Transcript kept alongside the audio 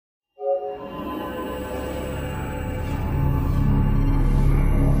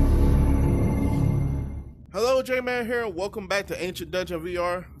Hello, Jman here. Welcome back to Ancient Dungeon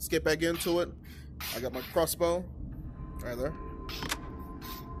VR. Let's get back into it. I got my crossbow right there.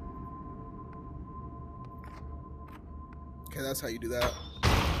 Okay, that's how you do that.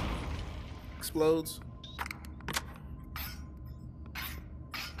 Explodes.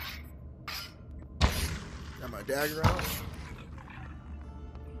 Got my dagger out.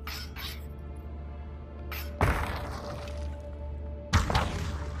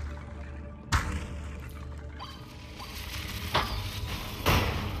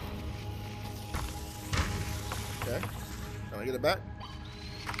 Okay, can I get it back?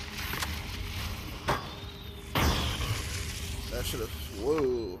 That should have.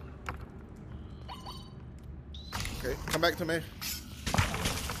 Whoa. Okay, come back to me.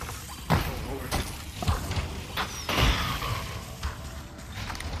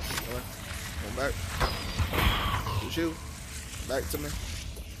 Come back. Push you. Back to me.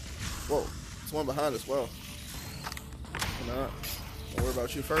 Whoa, there's one behind as well. Come on. Don't worry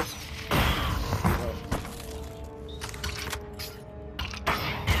about you first. No.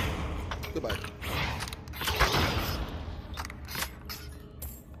 Goodbye.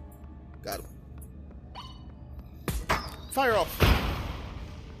 Got him. Fire off.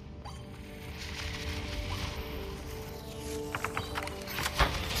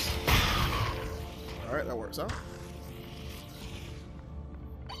 Alright, that works out.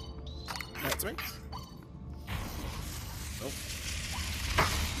 That's me. Nope.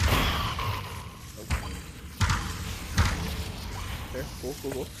 Nope. Okay, cool.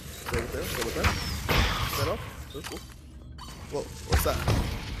 Go with there, go with there. Set off. Cool. Whoa, what's that?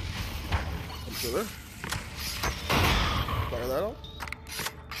 Come through there. Fire that off.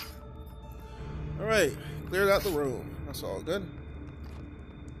 Alright, cleared out the room. That's all good.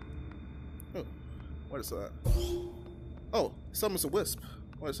 Oh, what is that? Oh, summons a wisp.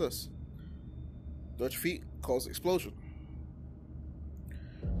 What is this? Dutch feet cause explosion.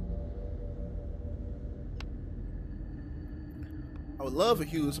 I would love a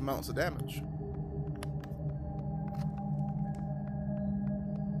huge amounts of damage.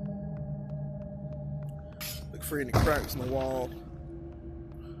 Look for any cracks in the wall.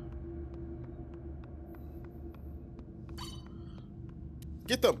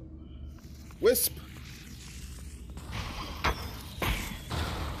 Get them! Wisp! I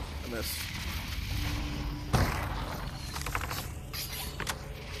miss.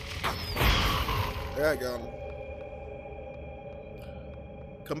 There I got him.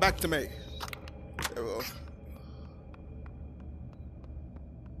 Come back to me. There we go.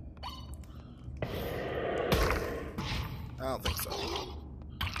 I don't think so.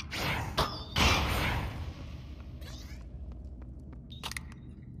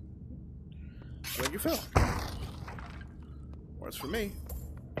 Glad you fell. Works for me.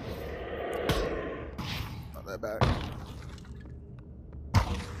 Not that bad.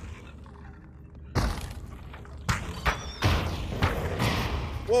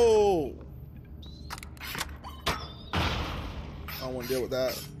 Whoa! I don't want to deal with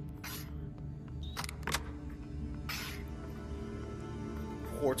that.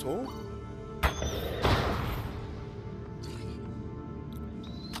 Portal.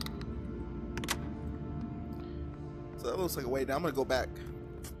 So that looks like a way down. I'm gonna go back.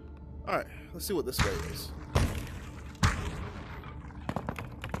 Alright, let's see what this way is.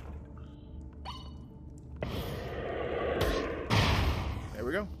 There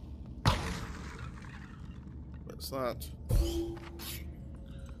we go. But it's not.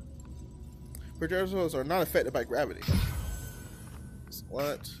 Projectiles are not affected by gravity. So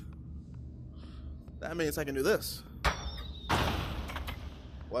what? That means I can do this.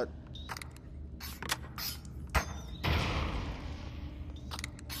 What?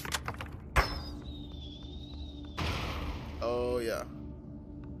 Oh yeah.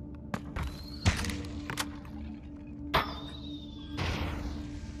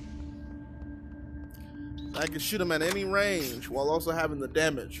 I can shoot him at any range while also having the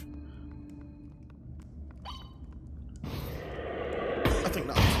damage. I think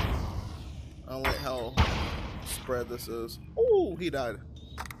not. I don't like how spread this is. Oh, he died.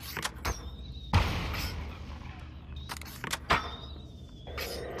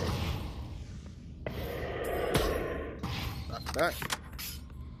 Knock back.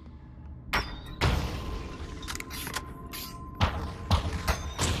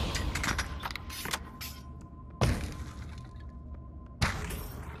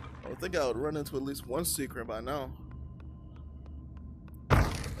 I think I would run into at least one secret by now.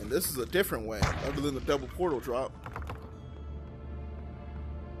 And this is a different way, other than the double portal drop.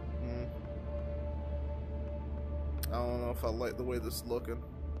 I don't know if I like the way this is looking.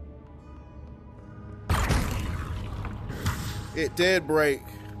 It did break.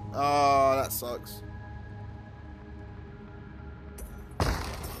 Oh, that sucks.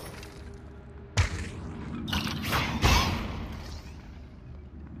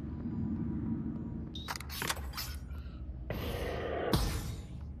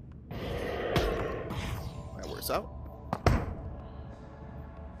 That works out.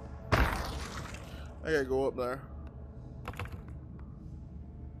 I gotta go up there.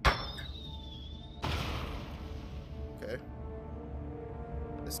 Okay.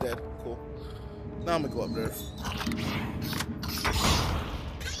 It's dead. Cool. Now I'm gonna go up there.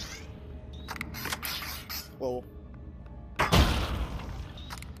 Whoa.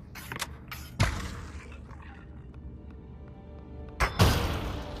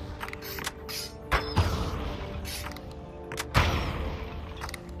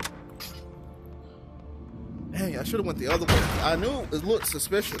 Dang, I should have went the other way. I knew it looked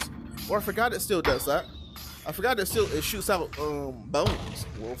suspicious. Or I forgot it still does that. I forgot it shoots out bones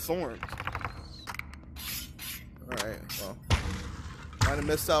or thorns. Alright, well. Might have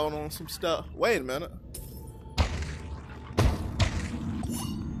missed out on some stuff. Wait a minute.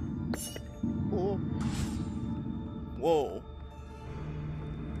 Whoa. Whoa.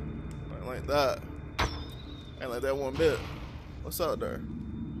 Ain't like that. Ain't like that one bit. What's up there?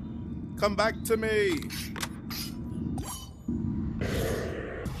 Come back to me.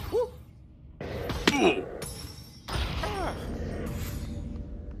 Woo.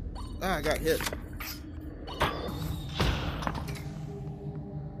 Ah, I got hit.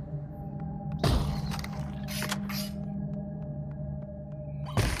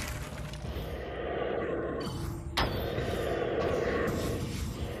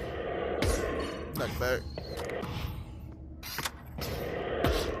 Knock back.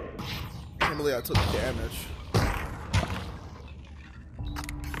 Can't believe I took the damage.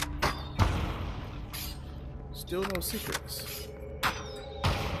 Still no secrets.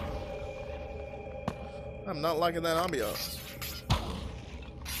 I'm not liking that ambiance.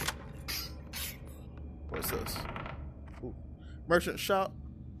 What's this? Ooh. Merchant shop.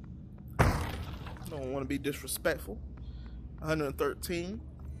 Don't want to be disrespectful. 113.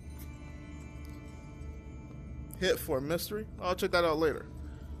 Hit for a mystery. I'll check that out later.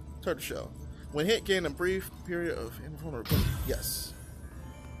 Turtle shell. When hit, gain a brief period of invulnerability. Yes.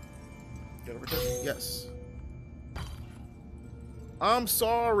 Get over here. Yes. I'm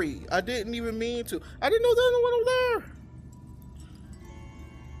sorry. I didn't even mean to. I didn't know there was no one over there.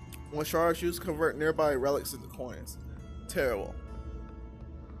 When shards used to convert nearby relics into coins. Terrible.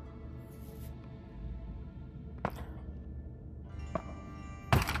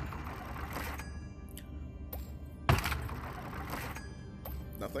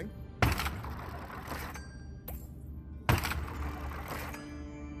 Nothing.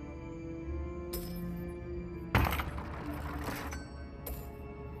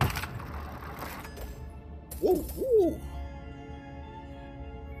 Whoa, whoa.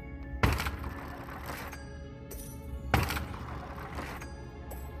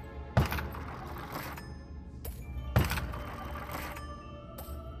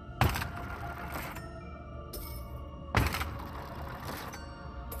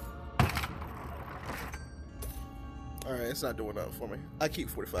 Alright, it's not doing nothing for me. I keep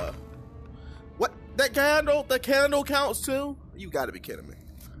 45. What? That candle? That candle counts too? You gotta be kidding me.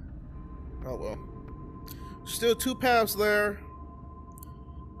 Oh well. Still 2 paths there.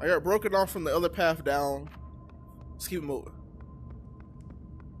 I got broken off from the other path down. Let's keep moving.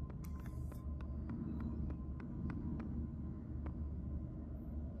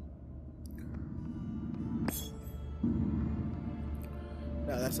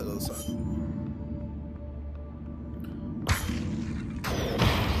 Nah, that's the other side.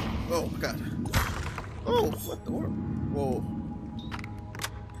 Oh my god. Oh, what the world? Whoa.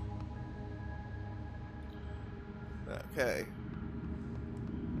 Okay.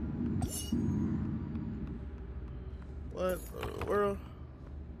 What the world?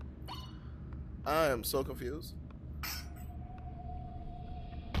 I am so confused.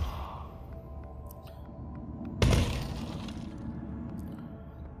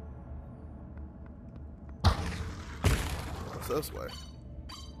 What's this way?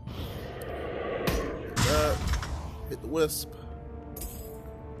 Hit that. Hit the wisp.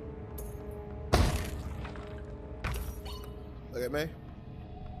 Look at me.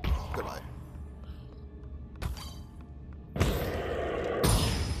 Goodbye.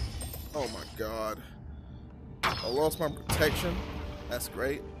 Oh my god. I lost my protection. That's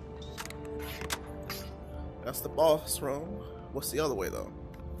great. That's the boss room. What's the other way though?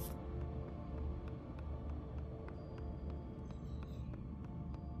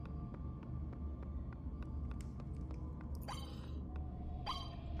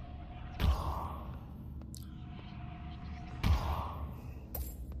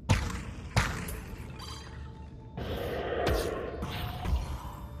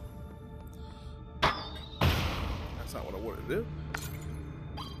 do.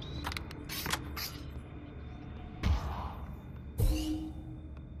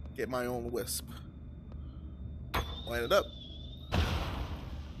 Get my own wisp. Line it up.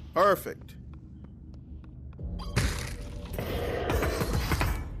 Perfect.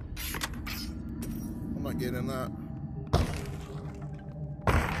 I'm not getting that.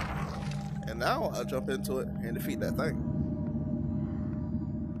 And now I'll jump into it and defeat that thing.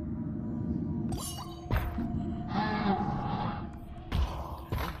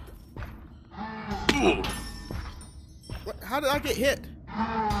 What? How did I get hit?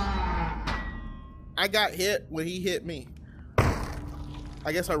 I got hit when he hit me.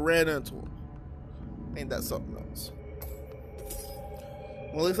 I guess I ran into him. Ain't that something else?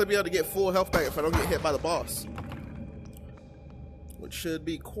 Well, at least I'll be able to get full health back if I don't get hit by the boss. Which should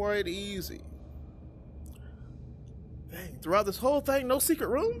be quite easy. Dang, throughout this whole thing, no secret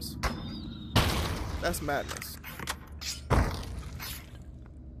rooms? That's madness.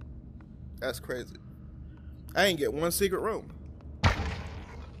 That's crazy. I ain't get one secret room.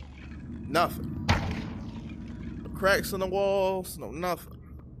 Nothing. No cracks in the walls, no nothing.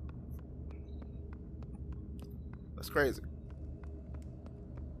 That's crazy.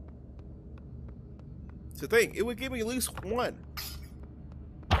 To think, it would give me at least one.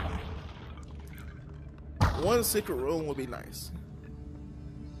 One secret room would be nice.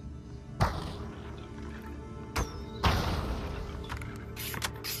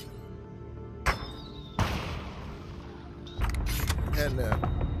 And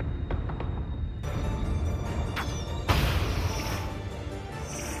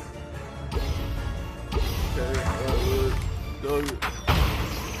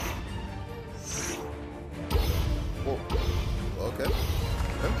okay.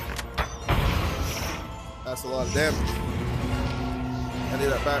 That's a lot of damage. I need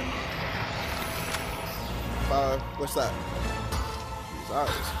that back. 5. What's that? These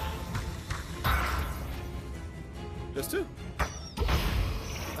eyes. Just 2.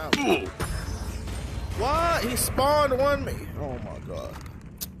 Ow. What? He spawned on me. Oh my god.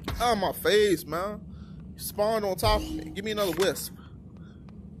 Out of my face, man. He spawned on top of me. Give me another wisp.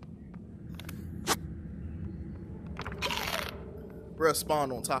 Bruh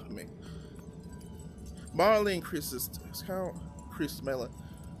spawned on top of me. Marley increases discount. Increases melee.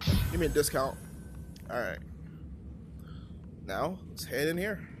 Give me a discount. Alright. Now, let's head in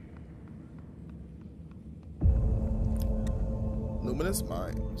here. Luminous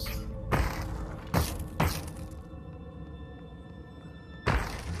Mines.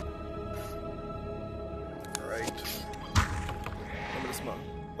 Alright. Luminous Mine.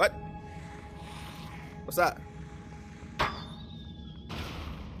 What? What's that? I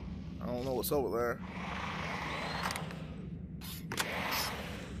don't know what's over there.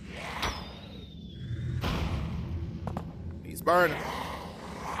 He's burning.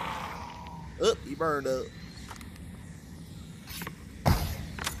 Up, he burned up.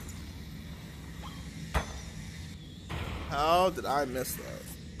 How did I miss that?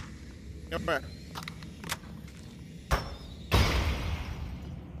 Come back.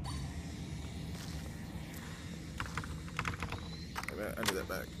 I need that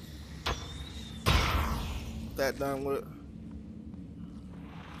back. That done with.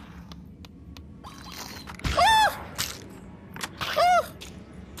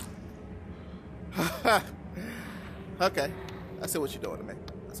 Okay. I see what you're doing to me.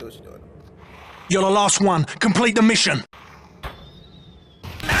 I see what you're doing. You're the last one. Complete the mission.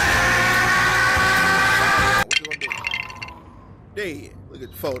 What you gonna do? Dead. Look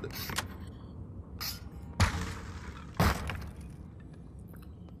at the folder.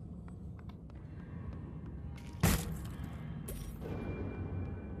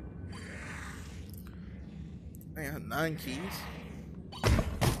 Man, 9 keys.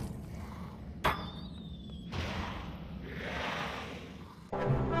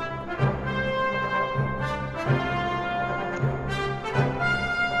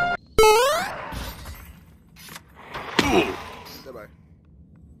 Goodbye.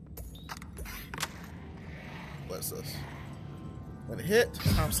 Bless us. When it hit,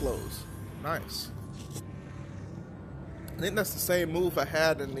 time slows. Nice. I think that's the same move I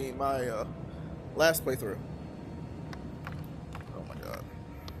had in my last playthrough. Oh my god.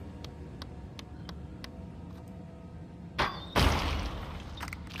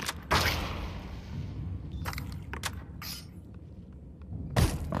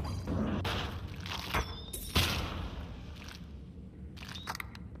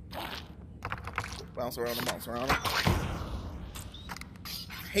 Bounce around them, bounce around them.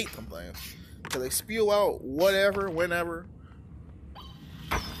 I hate them things. Because they spew out whatever, whenever.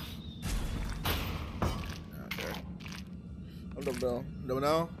 Okay. don't know. Don't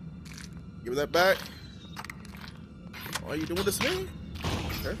know. Give me that back. Why are you doing this to me?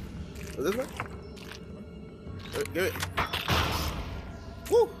 Okay. Go this way. Give it.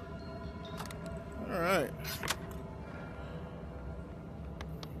 Woo! Alright.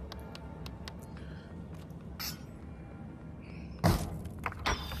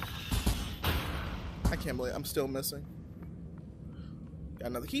 I can't believe I'm still missing. Got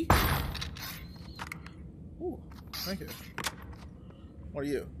another key. Ooh, thank you. What are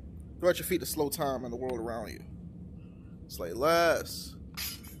you? Throw at your feet to slow time in the world around you. Slay less.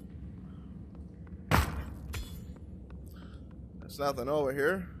 There's nothing over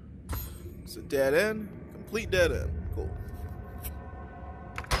here. It's a dead end. Complete dead end. Cool.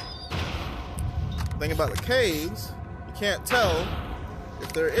 Thing about the caves, you can't tell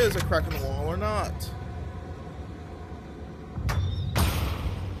if there is a crack in the wall or not.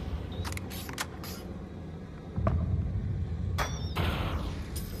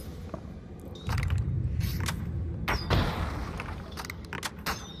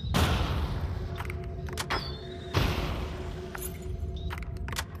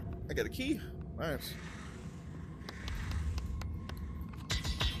 I got a key. Nice.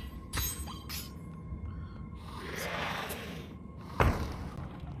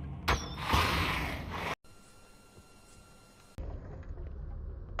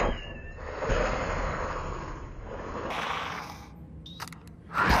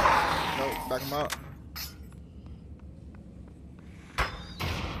 Nope, back him out.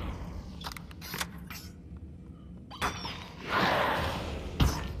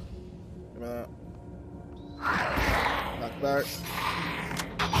 Back.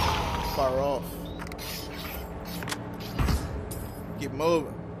 Fire off. Keep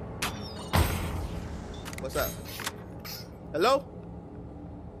moving. What's that? Hello?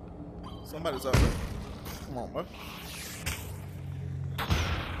 Somebody's up there. Come on, bro.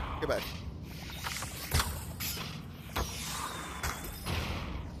 Get back.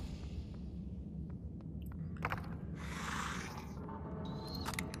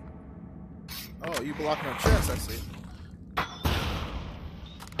 Oh, you blocking our chest, I see.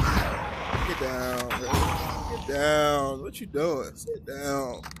 Get down, bro. Get down. What you doing? Sit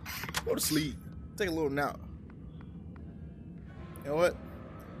down. Go to sleep. Take a little nap. You know what?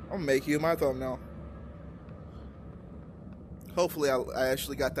 I'm gonna make you my thumbnail. Hopefully I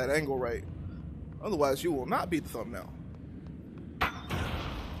actually got that angle right. Otherwise, you will not be the thumbnail.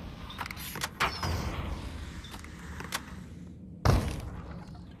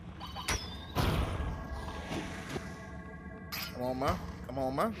 Come on, man. Come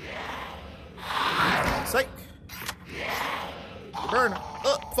on, man. Sake. Burn.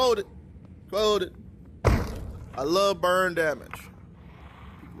 Up. Fold it. Fold it. I love burn damage.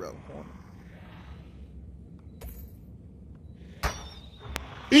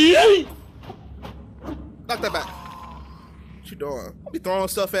 Knock that back. What you doing? Don't be throwing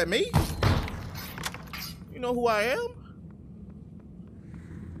stuff at me. You know who I am?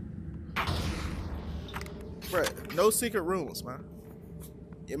 Right. No secret rooms, man.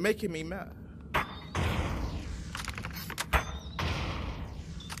 You're making me mad.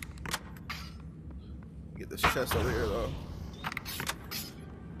 Get this chest over here, though.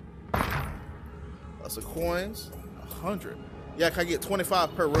 Lots of coins. 100. Yeah, I can get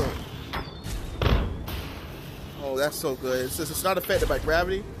 25 per room. Oh, that's so good. Since it's not affected by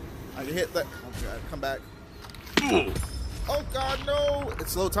gravity, I can hit that. Oh, God. Come back. Oh, God, no.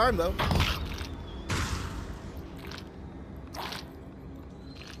 It's slow time, though.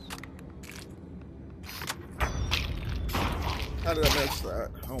 How did I miss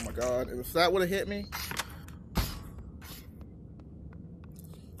that? Oh, my God. If that would have hit me. I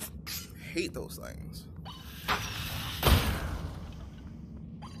hate those things.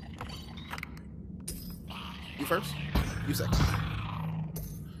 You first? You second.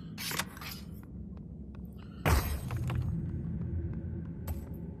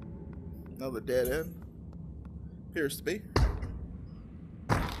 Another dead end. Appears to be.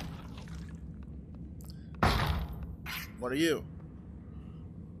 What are you?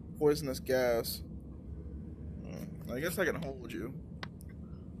 Poisonous gas. I guess I can hold you.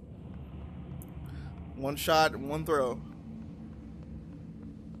 One shot and one throw.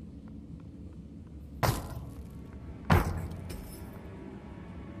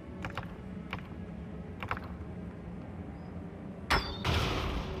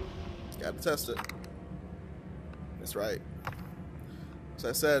 Gotta test it. That's right. As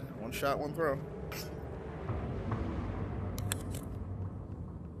I said, one shot, one throw.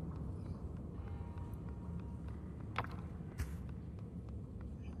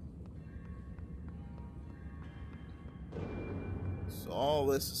 So all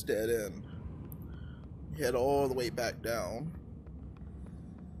this is dead end. Head all the way back down.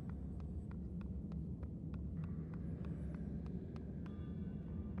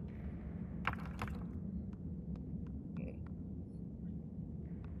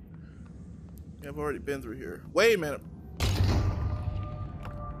 Yeah, I've already been through here. Wait a minute.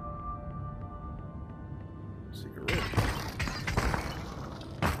 Secret room.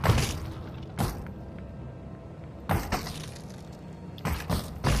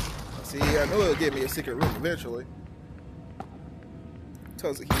 See, I knew it would give me a secret room eventually.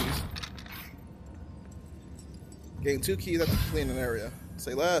 Tons of keys. Gain 2 keys after cleaning an area.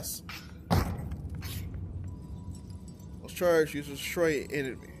 Say less. Let's charge you to destroy an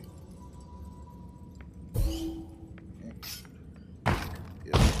enemy.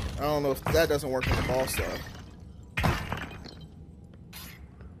 Yeah. I don't know if that doesn't work on the boss though.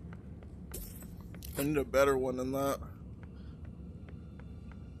 I need a better one than that.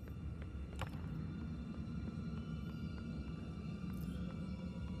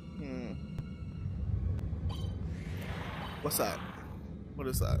 What's that? What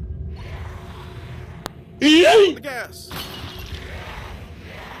is that? The gas.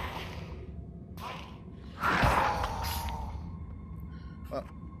 Well,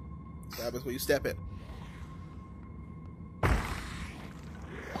 that happens when you step in.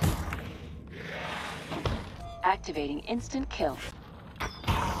 Activating instant kill.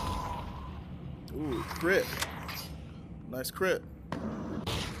 Ooh, crit. Nice crit.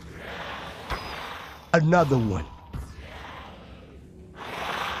 Another one.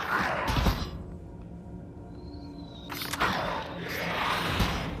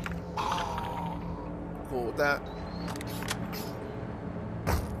 Cool with that.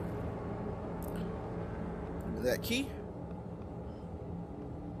 Give me that key.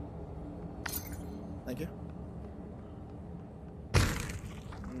 Thank you.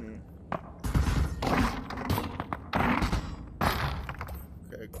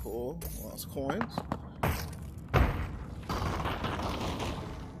 Okay, cool. Lost coins.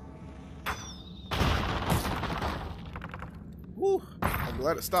 Woo! I'm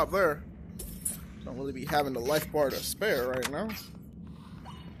glad it stopped there. Don't really be having the life bar to spare right now.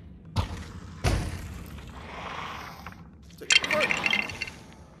 Take it apart.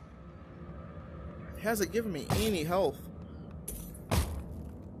 It hasn't given me any health.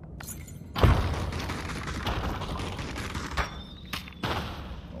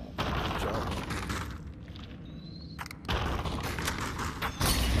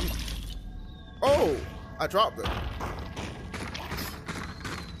 Oh, I dropped it.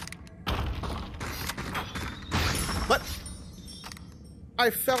 What? I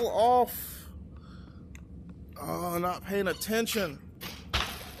fell off. Oh, not paying attention.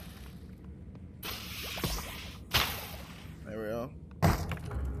 There we go.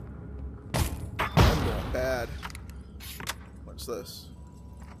 I'm doing bad. What's this?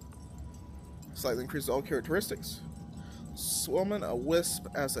 Slightly increases all characteristics. Summon a wisp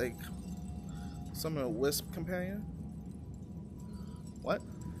as a summon a wisp companion. What?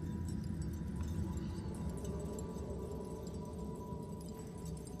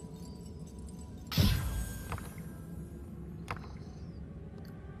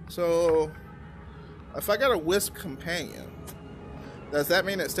 So, if I got a wisp companion, does that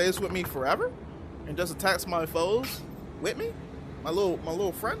mean it stays with me forever and just attacks my foes with me? My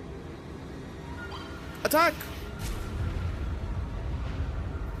little friend? Attack!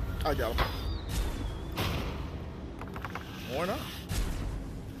 I got him. Or not.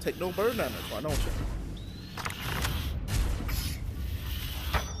 Take no bird damage, why don't you?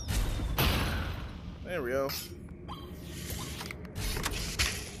 There we go.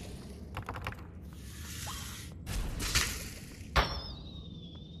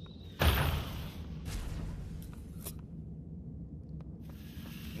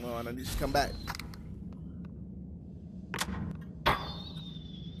 Oh, and I need to come back.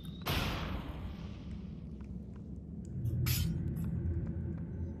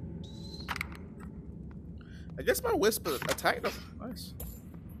 I guess my wisp attacked him. Nice.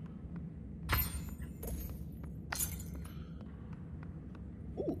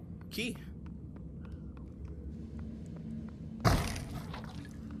 Ooh, key.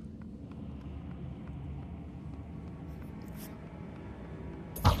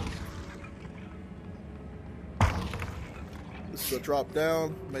 This is a drop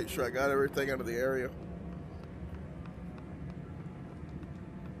down. Make sure I got everything out of the area.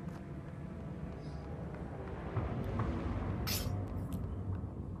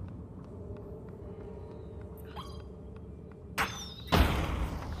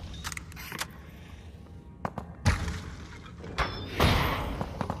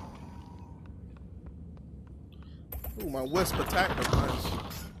 my wisp attack was nice.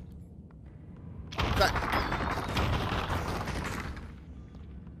 Attack.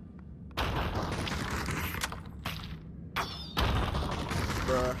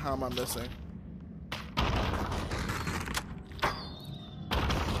 Bruh, how am I missing?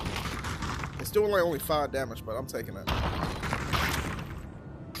 It's doing like only 5 damage, but I'm taking it.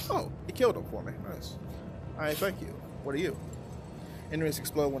 Oh, he killed him for me. Nice. Alright, thank you. What are you? Enemies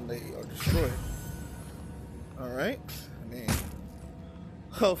explode when they are destroyed. Alright. I mean,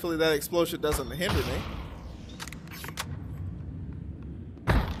 hopefully that explosion doesn't hinder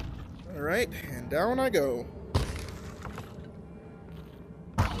me. Alright, and down I go.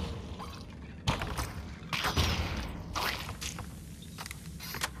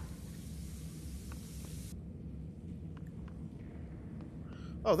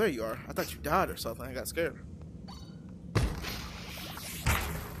 Oh, there you are. I thought you died or something. I got scared.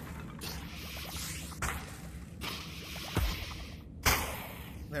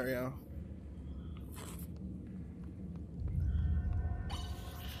 There we go.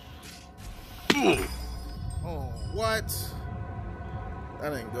 Oh, what?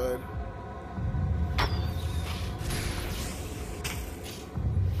 That ain't good.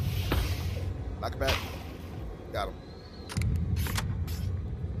 Knock it back. Got him.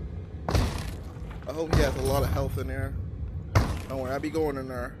 I hope he has a lot of health in there. Don't worry, I'll be going in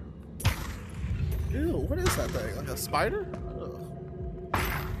there. Ew, what is that thing? Like a spider? Ugh.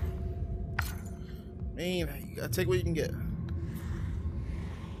 Man, you gotta take what you can get.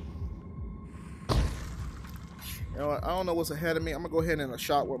 You know what? I don't know what's ahead of me. I'm gonna go ahead and a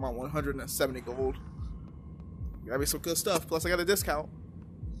shot with my 170 gold. Gotta be some good stuff. Plus, I got a discount.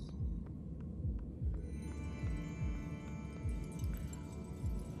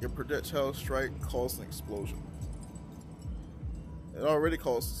 Your projectile strike caused an explosion. It already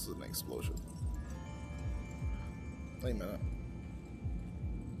causes an explosion. Wait a minute.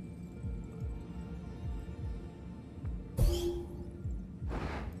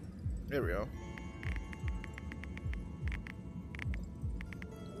 There we go.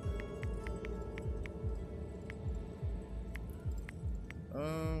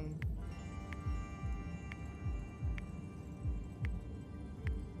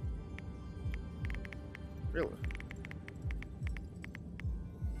 Really?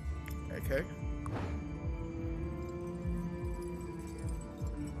 Okay.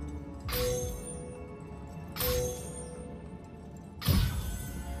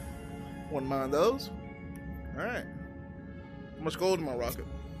 Wouldn't mind those. Alright. How much gold in my rocket?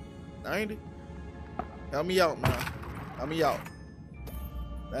 90? Help me out, man. Help me out.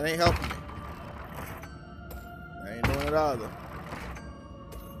 That ain't helping me. I ain't doing it either.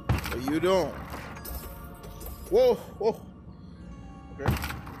 What are you doing? Whoa, whoa. Okay.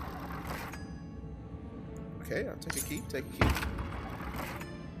 Okay, I'll take a key, take a key.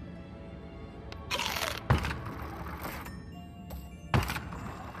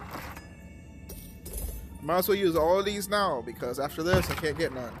 Might as well use all of these now, because after this, I can't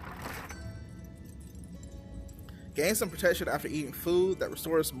get none. Gain some protection after eating food that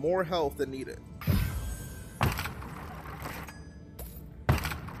restores more health than needed.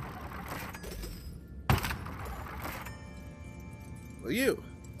 Well, you.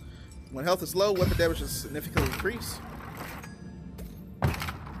 When health is low, weapon damage is significantly increased.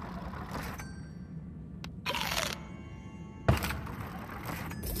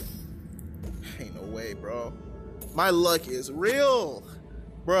 Ain't no way, bro. My luck is real.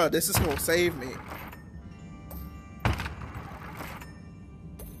 Bro, this is gonna save me.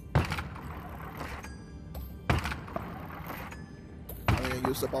 I ain't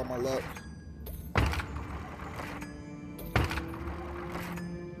used up all my luck.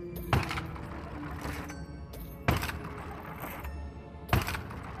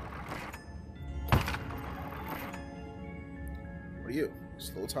 You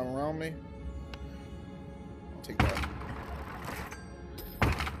slow time around me. I'll take that.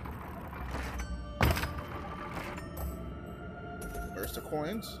 Burst of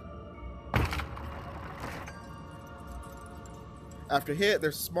coins. After hit,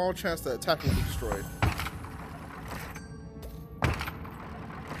 there's a small chance that attack will be destroyed.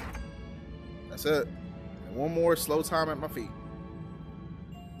 That's it. And one more slow time at my feet.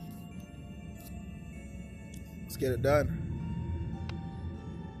 Let's get it done.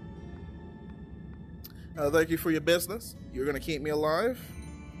 Thank you for your business. You're gonna keep me alive.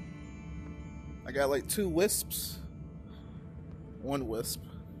 I got like 2 wisps. 1 wisp.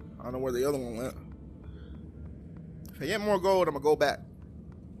 I don't know where the other one went. If I get more gold, I'm gonna go back.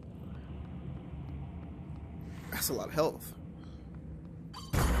 That's a lot of health.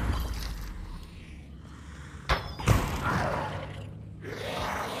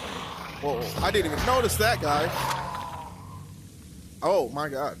 Whoa, I didn't even notice that guy. Oh my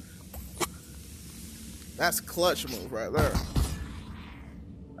god. That's a clutch move right there.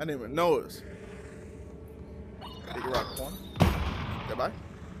 I didn't even notice. Big rock corner. Goodbye.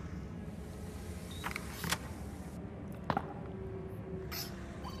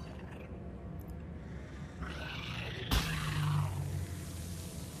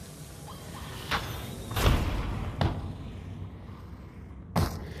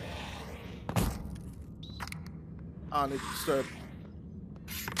 I need to disturb.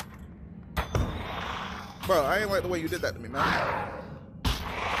 Bro, I ain't like the way you did that to me, man.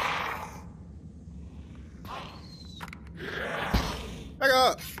 Back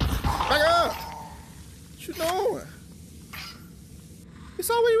up! Back up! What you doing? He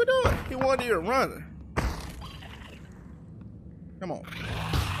saw what you were doing. He wanted you to run. Come on.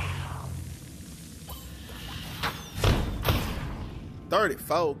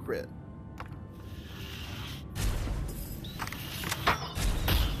 34 crit.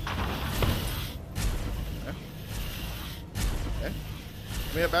 Okay.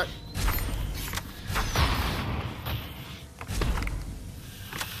 Give me it back.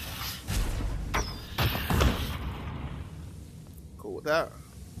 Cool with that.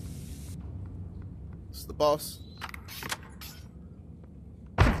 This is the boss.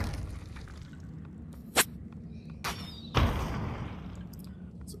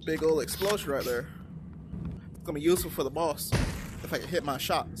 It's a big old explosion right there. It's gonna be useful for the boss if I can hit my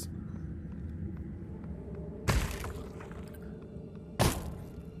shots.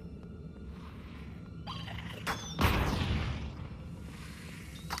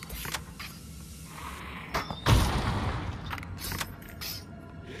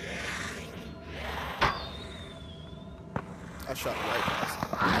 I shot right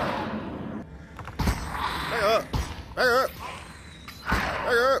past. Back up! Back up!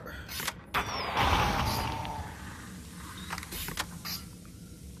 Back up!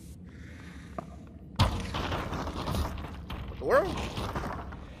 What the world?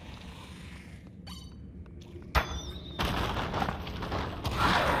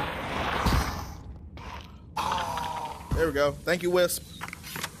 There we go. Thank you, Wisp.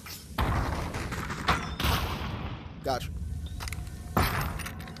 Gotcha.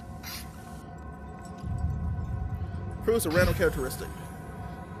 Proves a random characteristic.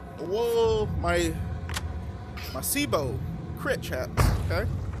 Whoa, my SIBO crit chats, okay?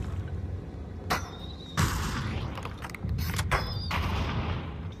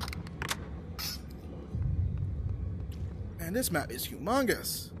 Man, this map is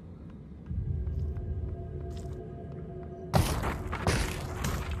humongous.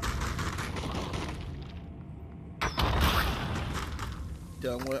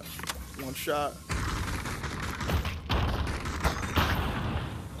 Done with one shot.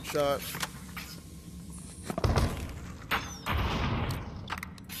 Shot.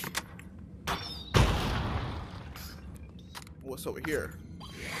 What's over here?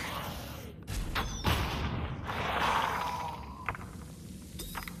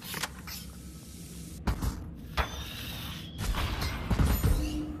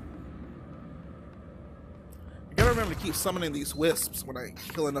 You gotta remember to keep summoning these wisps when I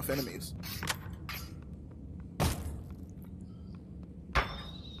kill enough enemies.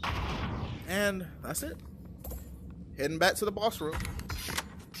 And that's it. Heading back to the boss room.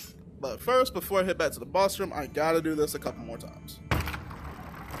 But first, before I head back to the boss room, I gotta do this a couple more times.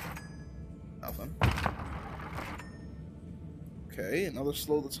 Nothing. Okay, another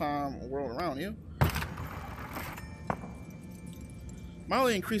slow the time world around you. Mine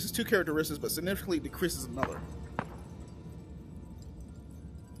only increases 2 characteristics, but significantly decreases another.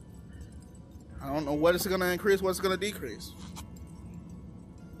 I don't know what it's gonna increase, what it's gonna decrease.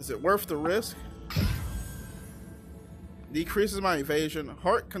 Is it worth the risk? Decreases my evasion.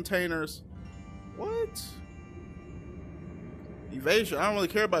 Heart containers. What? Evasion. I don't really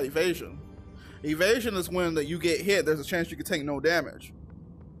care about evasion. Evasion is when you get hit, there's a chance you can take no damage.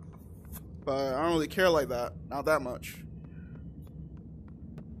 But I don't really care like that. Not that much.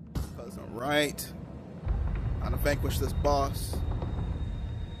 Because I'm right. I'm gonna vanquish this boss.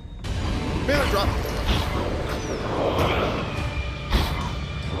 Man, drop.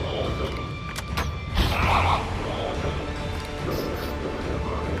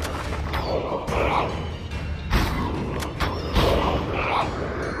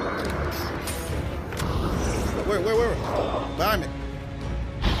 Where? Behind me.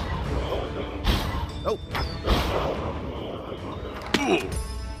 Nope.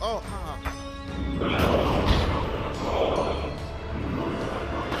 Oh,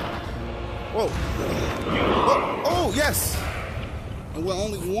 Whoa. Whoa. Oh, yes. And with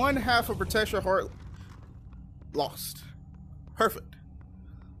only one half of protection heart lost. Perfect.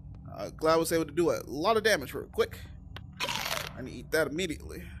 Glad I was able to do a lot of damage real quick. I need to eat that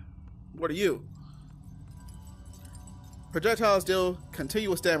immediately. What are you? Projectiles deal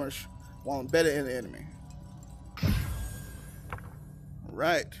continuous damage while embedded in the enemy.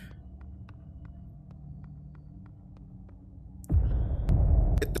 Right.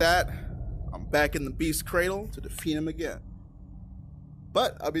 With that, I'm back in the beast cradle to defeat him again.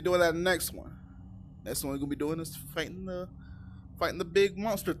 But I'll be doing that in the next one. Next one we're gonna be doing is fighting the big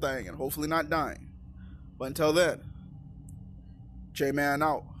monster thing and hopefully not dying. But until then, Jman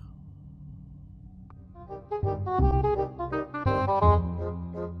out.